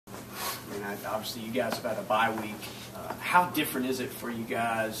Obviously, you guys have had a bye week. How different is it for you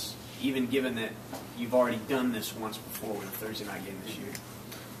guys, even given that you've already done this once before with a Thursday night game this year?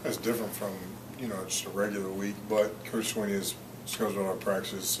 That's different from, just a regular week, but Coach Sweeney has scheduled our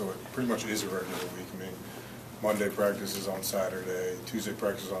practices, so it pretty much is a regular week. I mean, Monday practice is on Saturday, Tuesday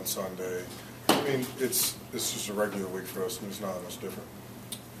practice is on Sunday. I mean, it's just a regular week for us, and it's not much different.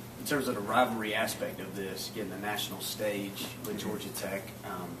 In terms of the rivalry aspect of this, getting the national stage with Georgia Tech,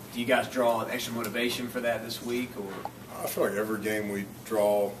 do you guys draw extra motivation for that this week? Or I feel like every game we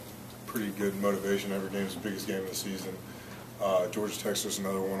draw pretty good motivation. Every game is the biggest game of the season. Georgia Tech's just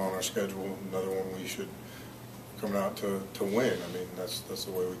another one on our schedule, another one we should come out to win. I mean, that's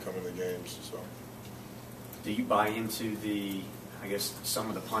the way we come into games. So, do you buy into some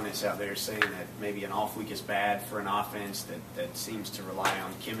of the pundits out there saying that maybe an off week is bad for an offense that seems to rely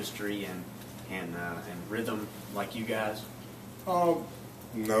on chemistry and rhythm like you guys? No,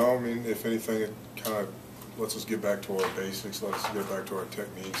 I mean, if anything, it kind of lets us get back to our basics, lets us get back to our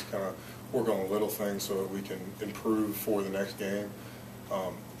techniques, kind of work on the little things so that we can improve for the next game.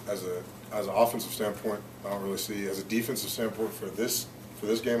 As an offensive standpoint, I don't really see. As a defensive standpoint for this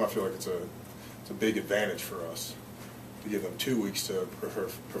game, I feel like it's a big advantage for us to give them 2 weeks to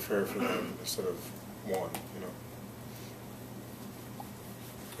prepare for them instead of one.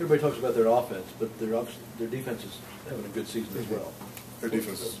 Everybody talks about their offense, but their defense is having a good season as well. Their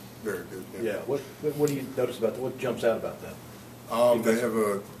defense is very good. Yeah. What do you notice about that? What jumps out about that? They have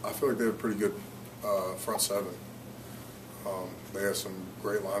I feel like they have a pretty good front seven. They have some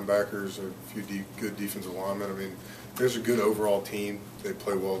great linebackers, a few good defensive linemen. I mean, there's a good overall team. They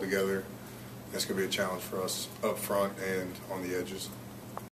play well together. That's going to be a challenge for us up front and on the edges.